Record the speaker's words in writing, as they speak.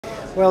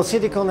Well,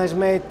 Citycon has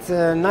made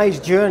a nice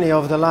journey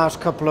over the last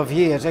couple of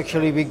years.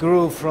 Actually, we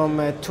grew from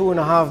a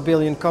 2.5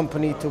 billion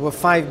company to a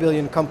 5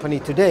 billion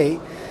company today.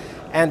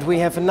 And we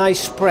have a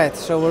nice spread,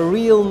 so a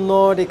real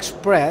Nordic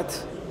spread,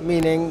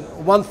 meaning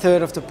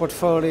 1/3 of the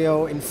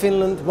portfolio in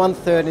Finland,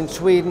 1/3 in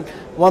Sweden,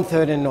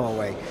 1/3 in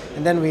Norway.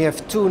 And then we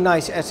have 2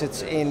 nice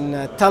assets in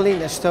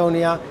Tallinn,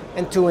 Estonia,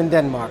 and 2 in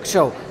Denmark.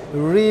 So, a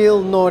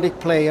real Nordic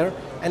player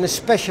and a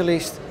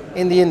specialist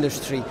in the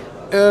industry,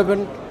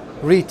 urban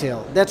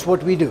retail. That's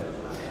what we do.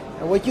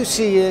 And what you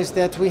see is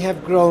that we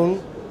have grown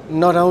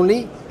not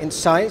only in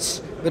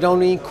size, but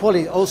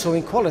also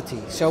in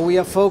quality. So we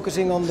are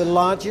focusing on the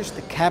largest,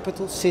 the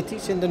capital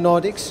cities in the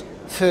Nordics,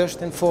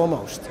 first and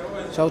foremost.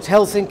 So it's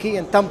Helsinki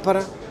and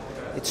Tampere,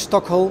 it's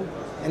Stockholm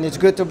and it's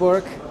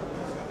Göteborg,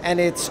 and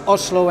it's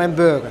Oslo and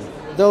Bergen.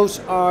 Those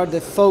are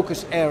the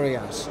focus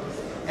areas.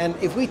 And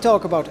if we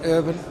talk about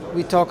urban,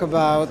 we talk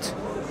about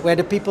where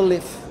the people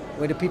live,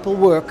 where the people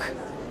work,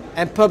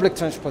 and public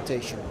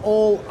transportation.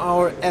 All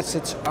our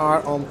assets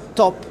are on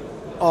top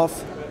of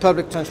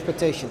public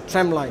transportation,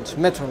 tram lines,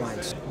 metro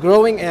lines.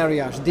 Growing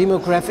areas,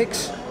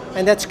 demographics,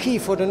 and that's key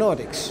for the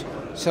Nordics.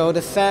 So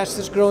the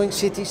fastest growing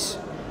cities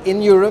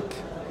in Europe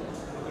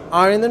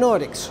are in the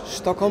Nordics.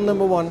 Stockholm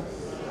 #1,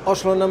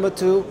 Oslo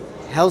 #2,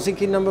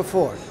 Helsinki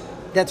 #4.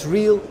 That's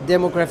real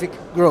demographic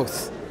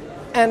growth.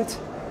 And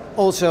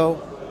also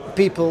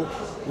people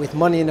with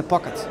money in the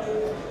pocket.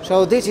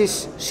 So this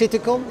is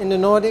Citycon in the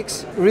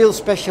Nordics, real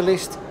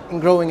specialist in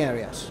growing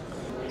areas.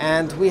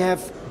 And we have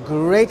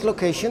great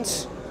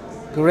locations,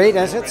 great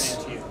assets,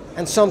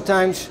 and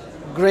sometimes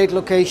great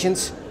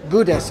locations,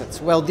 good assets.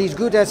 Well, these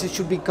good assets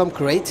should become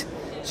great,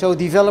 so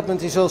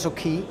development is also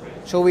key.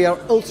 So we are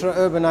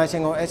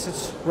ultra-urbanizing our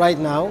assets right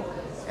now,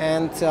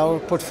 and our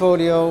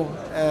portfolio,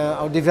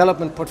 our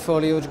development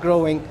portfolio is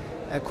growing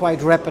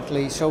quite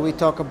rapidly. So we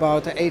talk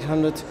about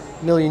 800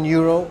 million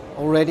euro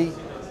already,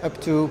 up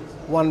to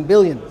 1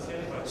 billion.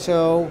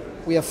 So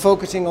we are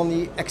focusing on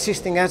the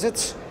existing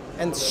assets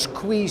and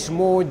squeeze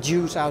more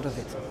juice out of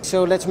it.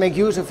 So let's make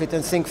use of it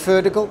and think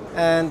vertical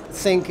and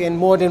think in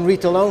more than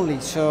retail only.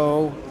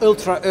 So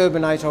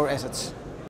ultra-urbanize our assets.